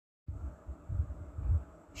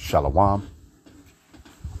Shalom.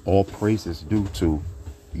 All praises due to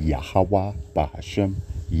Yahweh Bahashem,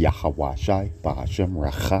 Yahweh Shai Bahashem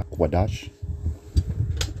Rachak Wadash.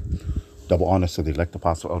 Double honors to the elect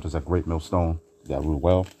apostle elders at Great Millstone that rule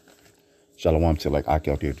well. Shalom to like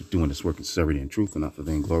Aki out there doing this work in sincerity and truth and not for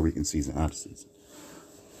vainglory in season out of season.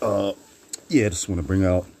 Just want to bring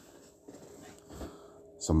out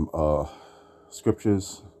some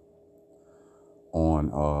scriptures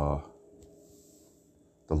on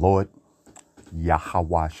the Lord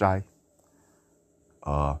Yahweh Shai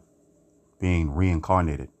being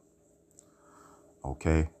reincarnated.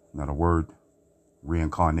 Okay, now the word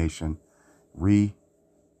reincarnation, re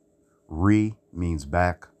means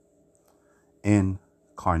back,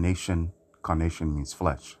 incarnation, carnation means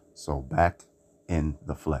flesh, so back in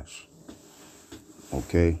the flesh.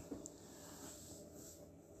 Okay,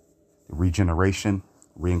 regeneration,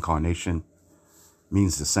 reincarnation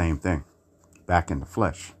means the same thing, back in the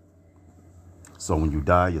flesh. So when you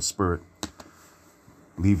die, your spirit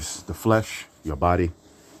leaves the flesh, your body,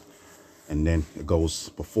 and then it goes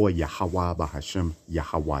before Yahweh Bahashem,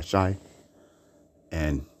 Yahweh Shai,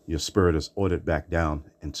 and your spirit is ordered back down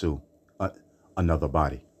into another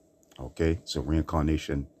body. Okay, so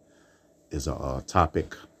reincarnation is a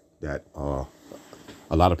topic that a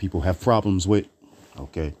lot of people have problems with.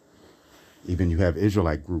 Okay, even you have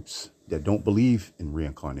Israelite groups that don't believe in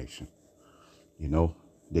reincarnation. You know,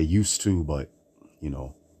 they used to, but you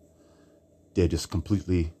know, they're just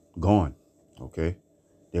completely gone. Okay,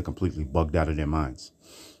 they're completely bugged out of their minds.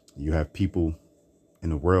 You have people in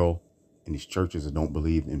the world, in these churches, that don't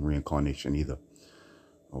believe in reincarnation either.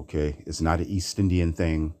 Okay, it's not an East Indian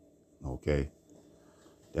thing. Okay,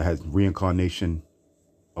 that has reincarnation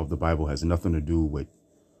of the Bible has nothing to do with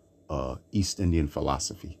East Indian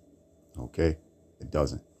philosophy. Okay, it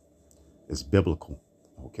doesn't. It's biblical.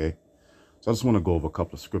 Okay, so I just want to go over a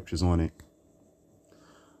couple of scriptures on it.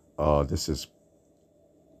 This is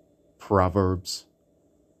Proverbs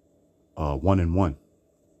 1:1.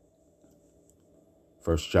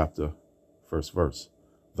 First chapter, first verse.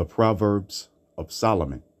 The Proverbs of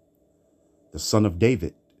Solomon, the son of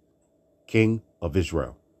David, king of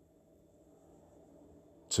Israel.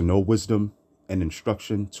 To know wisdom and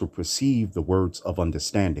instruction, to perceive the words of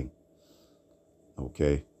understanding.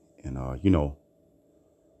 Okay, and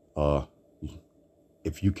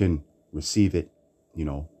if you can receive it, you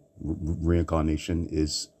know, reincarnation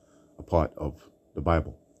is a part of the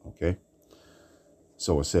Bible. Okay,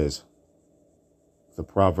 so it says the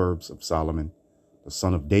Proverbs of Solomon, the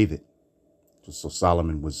son of David. So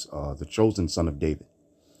Solomon was the chosen son of David,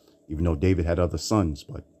 even though David had other sons,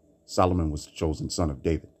 but Solomon was the chosen son of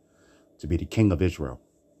David to be the king of Israel.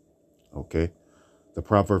 Okay, the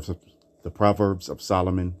Proverbs of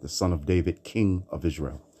Solomon, the son of David, king of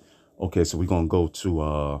Israel. Okay, so we're gonna go to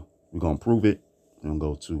we're gonna prove it. We're gonna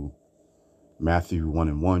go to Matthew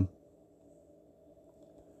 1:1.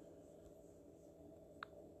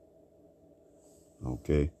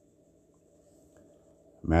 Okay,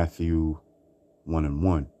 Matthew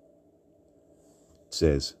 1:1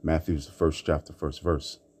 says, Matthew's the first chapter, first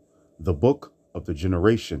verse. The book of the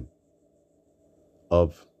generation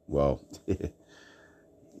of, well,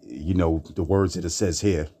 you know, the words that it says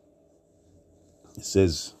here. It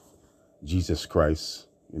says Jesus Christ,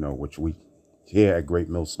 you know, which we here at Great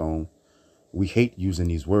Millstone, we hate using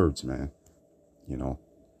these words, man. You know,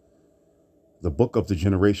 the book of the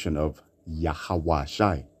generation of Yahweh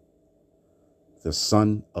Shai, the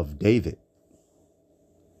son of David,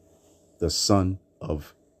 the son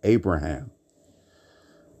of Abraham.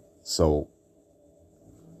 So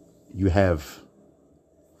you have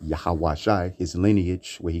Yahweh Shai, his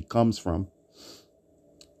lineage, where he comes from,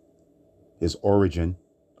 his origin.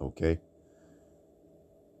 Okay,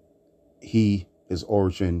 his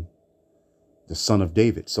origin, the son of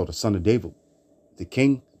David. So the son of David, the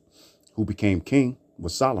king who became king,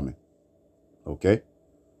 was Solomon. Okay,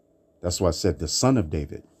 that's why I said the son of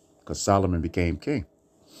David, because Solomon became king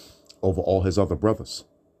over all his other brothers.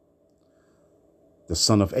 The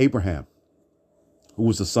son of Abraham. Who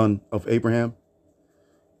was the son of Abraham?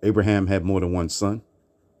 Abraham had more than one son.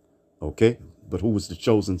 Okay, but who was the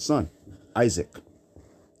chosen son? Isaac.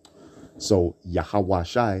 So Yahweh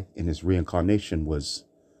Shai in his reincarnation was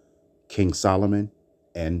King Solomon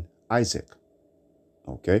and Isaac.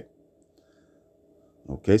 Okay.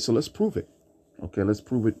 Okay, so let's prove it. Okay, let's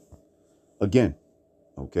prove it again.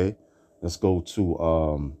 Okay, let's go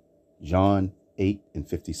to John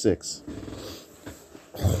 8:56.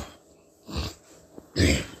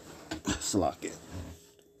 Slack it.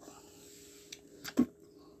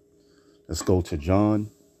 Let's go to John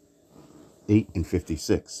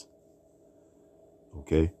 8:56.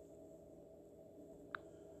 Okay.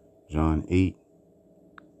 John 8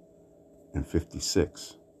 and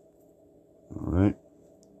 56. All right.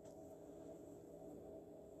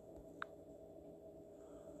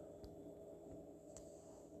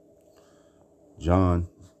 John,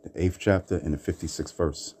 the 8th chapter and the 56th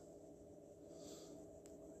verse.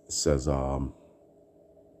 It says,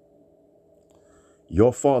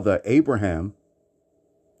 your father Abraham,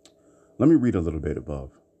 let me read a little bit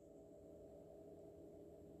above.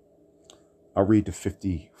 I'll read the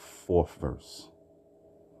 54th verse.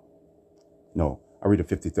 No, I'll read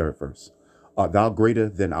the 53rd verse. Art thou greater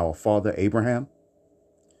than our father Abraham,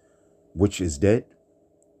 which is dead,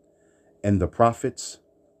 and the prophets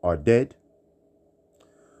are dead?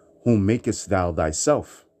 Whom makest thou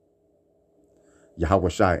thyself?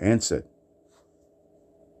 Yahushua answered,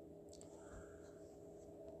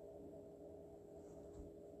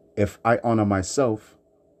 if I honor myself,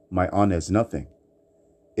 my honor is nothing.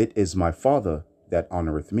 It is my Father that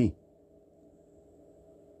honoreth me.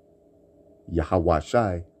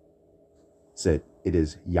 Yahushua said, it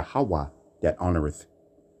is Yahweh that honoreth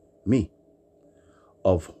me,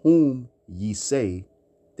 of whom ye say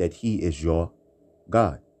that he is your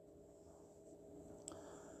God.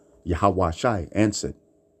 Yahushua answered,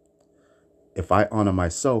 if I honor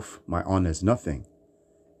myself, my honor is nothing.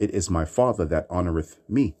 It is my Father that honoreth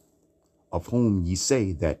me, of whom ye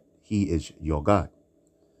say that he is your God.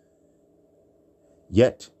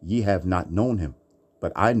 Yet ye have not known him,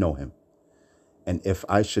 but I know him. And if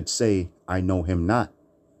I should say I know him not,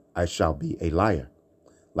 I shall be a liar,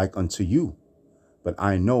 like unto you. But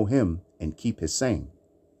I know him and keep his saying.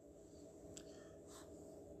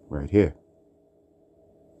 Right here.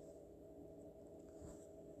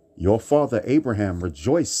 Your father Abraham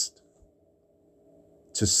rejoiced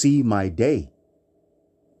to see my day,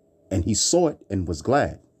 and he saw it and was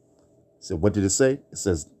glad. So what did it say? It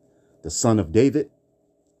says the son of David,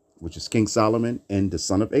 which is King Solomon, and the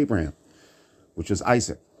son of Abraham, which is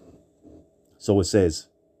Isaac. So it says,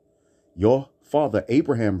 your father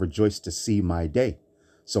Abraham rejoiced to see my day.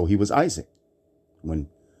 So he was Isaac when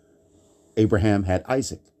Abraham had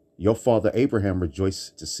Isaac. Your father Abraham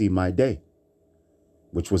rejoiced to see my day,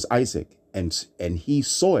 which was Isaac, and he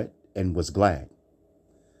saw it and was glad.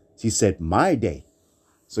 He said, my day.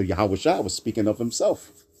 So Yahushua was speaking of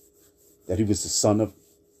himself, that he was the son of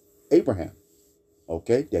Abraham,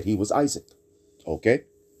 okay, that he was Isaac, okay.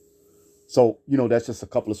 So, you know, that's just a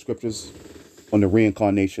couple of scriptures on the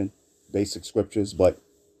reincarnation, basic scriptures, but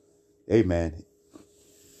hey, man,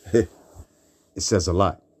 it says a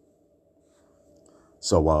lot.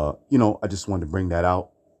 So, you know, I just wanted to bring that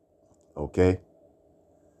out, okay,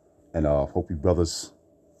 and hope you brothers,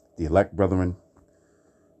 the elect brethren,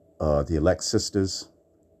 the elect sisters,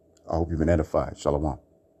 I hope you've been edified. Shalom.